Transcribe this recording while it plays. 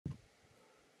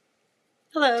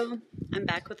Hello, I'm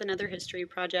back with another history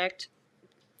project.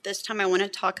 This time I want to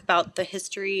talk about the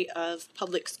history of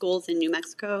public schools in New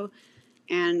Mexico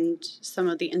and some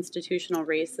of the institutional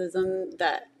racism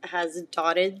that has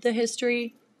dotted the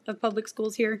history of public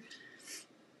schools here.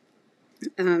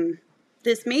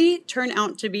 This may turn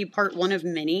out to be part one of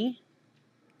many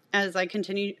as I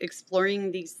continue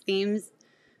exploring these themes,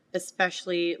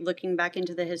 especially looking back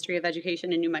into the history of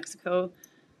education in New Mexico,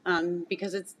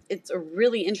 because it's a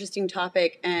really interesting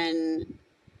topic, and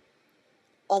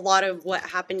a lot of what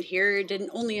happened here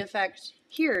didn't only affect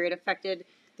here, it affected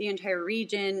the entire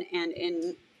region and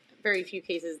in very few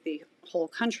cases the whole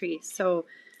country. So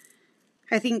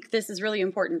I think this is really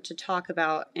important to talk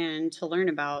about and to learn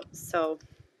about. So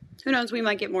who knows, we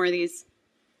might get more of these.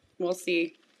 We'll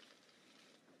see.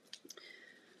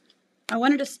 I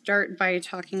wanted to start by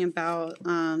talking about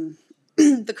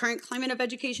the current climate of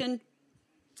education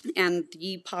and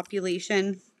the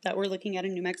population that we're looking at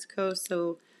in New Mexico.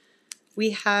 So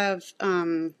we have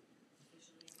 75%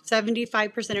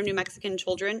 of New Mexican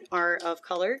children are of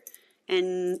color,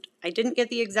 and I didn't get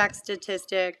the exact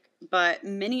statistic, but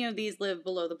many of these live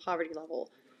below the poverty level.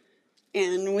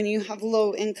 And when you have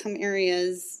low income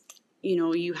areas,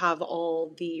 you have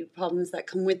all the problems that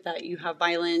come with that. You have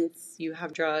violence, you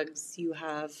have drugs, you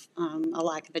have a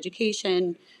lack of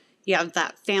education, you have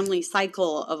that family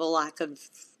cycle of a lack of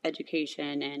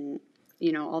education, and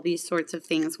all these sorts of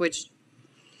things which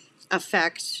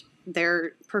affect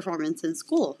their performance in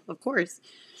school, of course.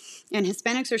 And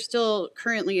Hispanics are still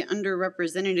currently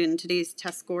underrepresented in today's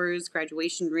test scores,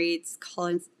 graduation rates,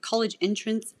 college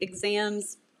entrance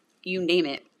exams, you name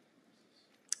it.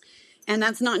 And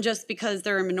that's not just because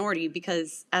they're a minority,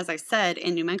 because, as I said,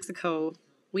 in New Mexico,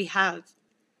 we have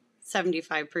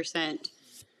 75%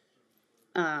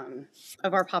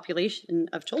 of our population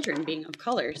of children being of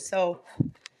color. So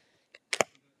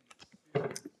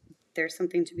there's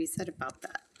something to be said about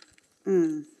that.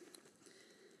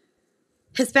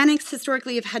 Hispanics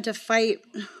historically have had to fight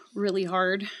really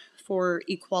hard for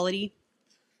equality,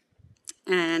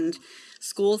 and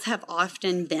schools have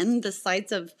often been the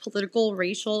sites of political,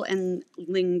 racial, and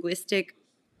linguistic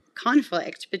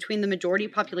conflict between the majority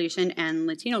population and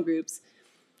Latino groups,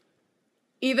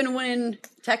 even when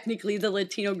technically the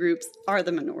Latino groups are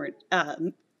the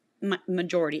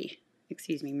majority.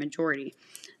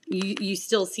 You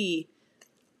still see,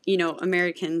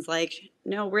 Americans like,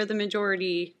 no, we're the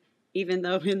majority, even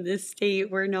though in this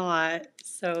state we're not.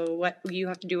 So what, you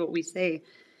have to do what we say.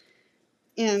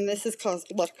 And this has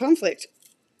caused a lot of conflict.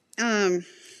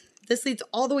 This leads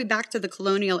all the way back to the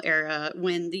colonial era,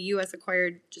 when the U.S.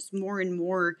 acquired just more and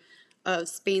more of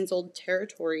Spain's old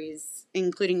territories,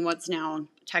 including what's now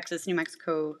Texas, New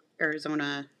Mexico,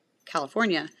 Arizona,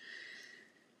 California.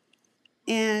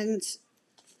 And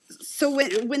so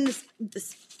when the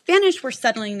Spanish were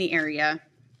settling the area,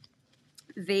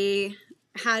 they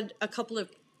had a couple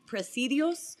of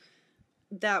presidios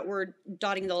that were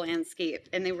dotting the landscape,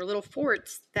 and they were little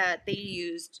forts that they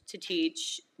used to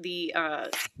teach the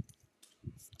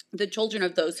children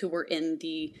of those who were in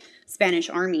the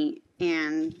Spanish army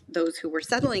and those who were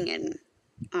settling in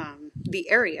the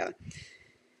area.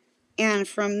 And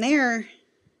from there,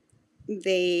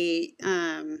 they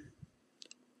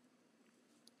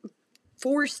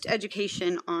forced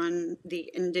education on the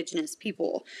indigenous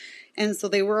people. And so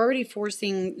they were already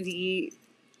forcing the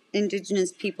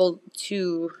indigenous people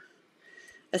to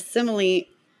assimilate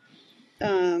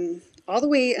all the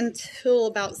way until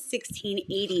about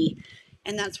 1680.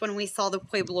 And that's when we saw the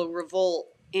Pueblo Revolt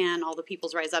and all the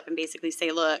peoples rise up and basically say,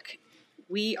 look,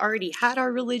 we already had our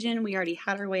religion, we already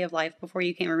had our way of life before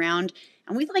you came around,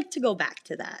 and we'd like to go back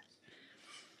to that.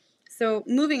 So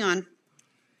moving on.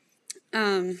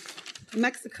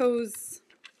 Mexico's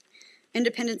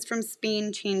independence from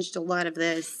Spain changed a lot of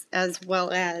this, as well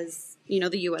as,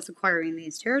 the U.S. acquiring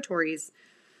these territories.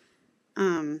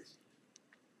 In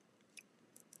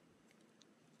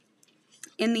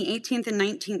the 18th and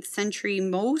 19th century,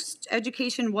 most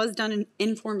education was done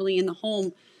informally in the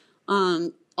home,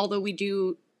 although we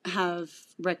do have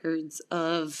records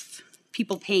of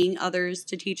people paying others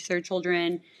to teach their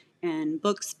children and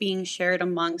books being shared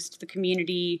amongst the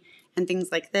community and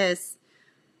things like this.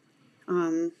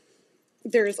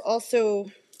 There's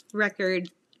also record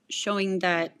showing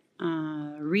that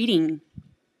reading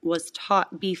was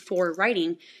taught before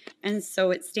writing, and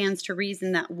so it stands to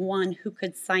reason that one who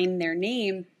could sign their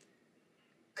name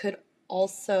could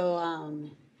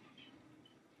also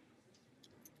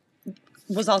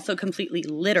was also completely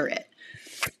literate,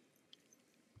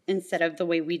 instead of the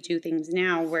way we do things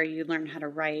now, where you learn how to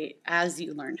write as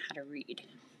you learn how to read.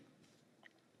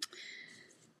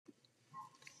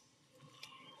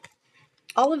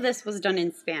 all of this was done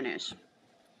in Spanish.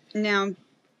 Now,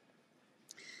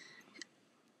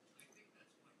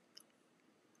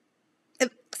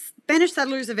 Spanish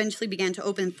settlers eventually began to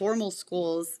open formal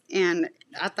schools, and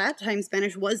at that time,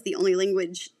 Spanish was the only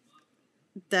language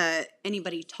that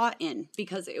anybody taught in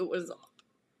because it was,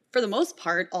 for the most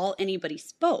part, all anybody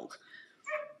spoke.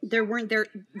 There weren't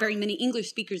very many English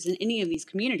speakers in any of these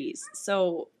communities.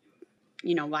 So,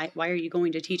 why are you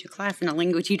going to teach a class in a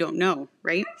language you don't know,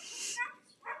 right?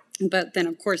 But then,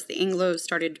 of course, the Anglos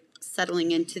started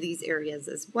settling into these areas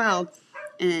as well,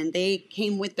 and they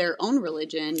came with their own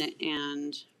religion,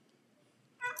 and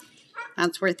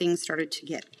that's where things started to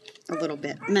get a little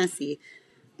bit messy.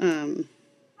 I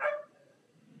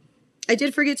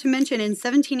did forget to mention in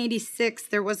 1786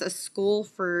 there was a school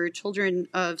for children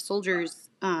of soldiers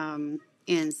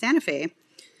in Santa Fe,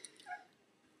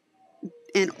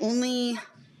 and only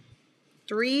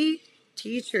 3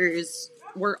 teachers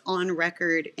were on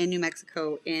record in New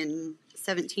Mexico in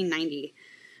 1790.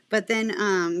 But then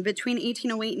between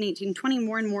 1808 and 1820,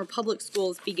 more and more public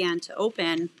schools began to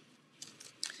open.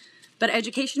 But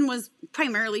education was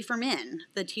primarily for men.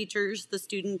 The teachers, the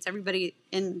students, everybody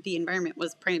in the environment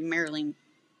was primarily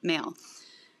male.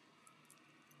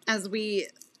 As we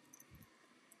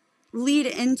lead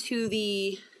into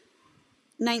the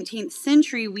 19th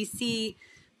century, we see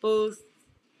both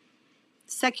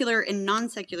secular and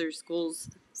non-secular schools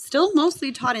still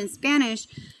mostly taught in Spanish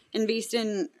and based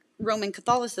in Roman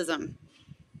Catholicism.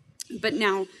 But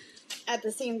now, at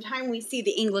the same time, we see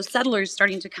the Anglo settlers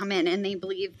starting to come in, and they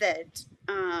believe that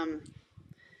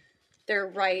their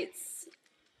rights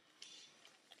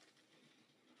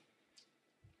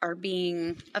are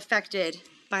being affected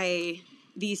by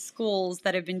these schools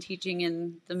that have been teaching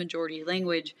in the majority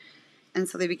language. And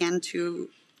so they began to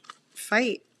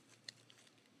fight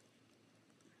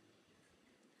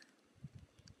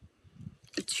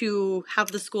to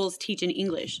have the schools teach in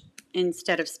English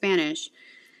instead of Spanish.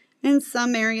 In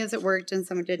some areas it worked and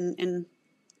some it didn't. And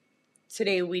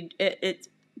today it's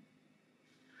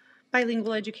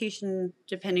bilingual education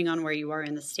depending on where you are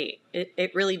in the state.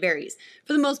 It really varies.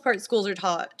 For the most part, schools are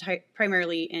taught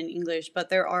primarily in English, but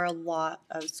there are a lot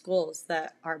of schools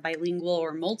that are bilingual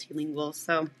or multilingual.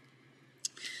 So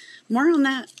more on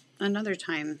that another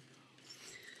time.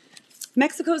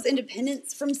 Mexico's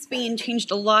independence from Spain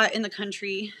changed a lot in the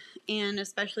country, and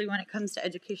especially when it comes to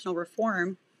educational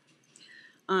reform.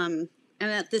 And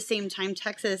at the same time,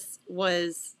 Texas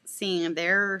was seeing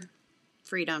their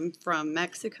freedom from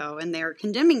Mexico, and they're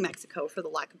condemning Mexico for the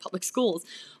lack of public schools,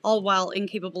 all while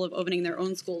incapable of opening their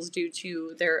own schools due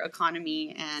to their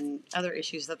economy and other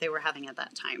issues that they were having at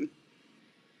that time.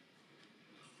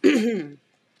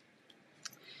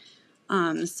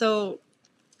 So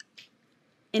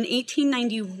in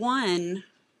 1891,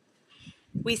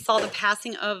 we saw the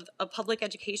passing of a public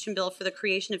education bill for the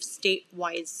creation of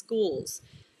statewide schools.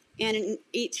 And in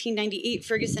 1898,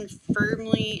 Ferguson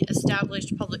firmly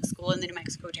established public school in the New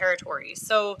Mexico Territory.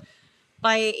 So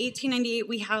by 1898,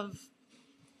 we have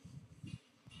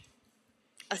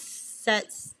a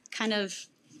set kind of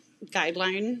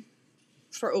guideline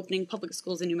for opening public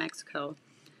schools in New Mexico.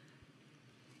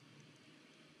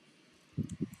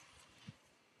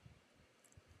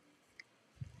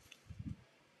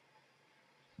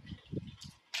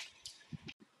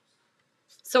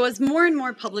 So as more and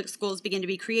more public schools begin to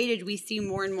be created, we see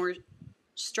more and more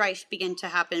strife begin to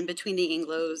happen between the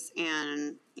Anglos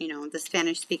and, the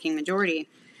Spanish-speaking majority.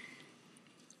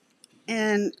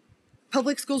 And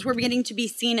public schools were beginning to be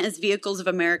seen as vehicles of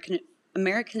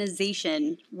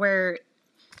Americanization, where,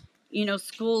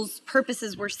 schools'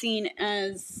 purposes were seen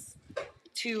as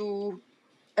to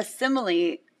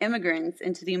assimilate immigrants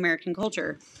into the American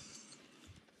culture.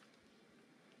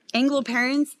 Anglo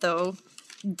parents, though,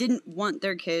 didn't want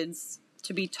their kids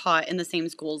to be taught in the same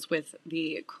schools with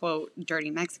the, quote, dirty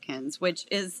Mexicans, which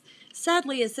is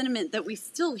sadly a sentiment that we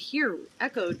still hear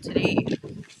echoed today.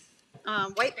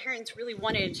 White parents really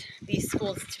wanted these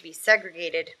schools to be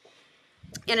segregated,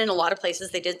 and in a lot of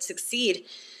places they did succeed.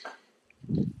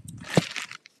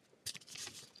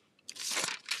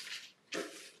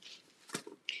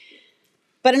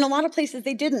 But in a lot of places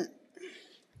they didn't.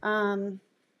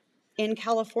 In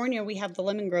California, we have the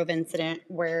Lemon Grove incident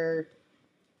where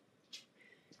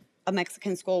a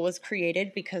Mexican school was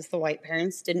created because the white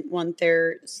parents didn't want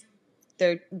their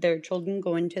children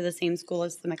going to the same school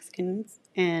as the Mexicans,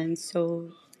 and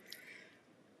so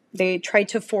they tried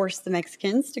to force the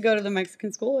Mexicans to go to the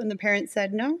Mexican school, and the parents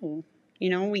said no.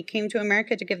 We came to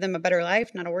America to give them a better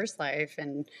life, not a worse life,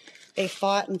 and they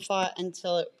fought and fought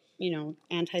until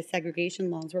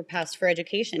anti-segregation laws were passed for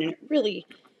education, and it really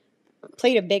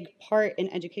played a big part in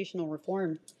educational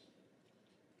reform.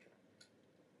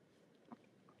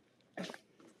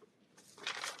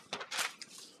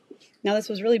 Now, this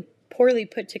was really poorly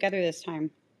put together this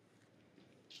time.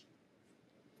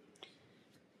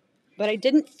 But I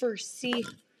didn't foresee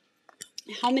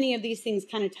how many of these things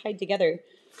kind of tied together.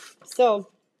 So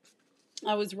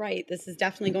I was right. This is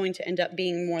definitely going to end up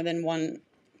being more than one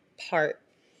part.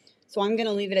 So I'm going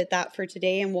to leave it at that for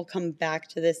today, and we'll come back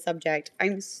to this subject.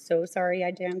 I'm so sorry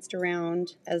I danced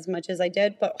around as much as I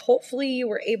did, but hopefully you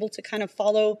were able to kind of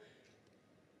follow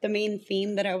the main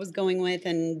theme that I was going with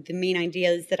and the main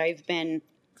ideas that I've been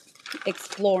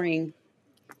exploring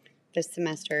this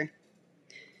semester.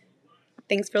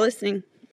 Thanks for listening.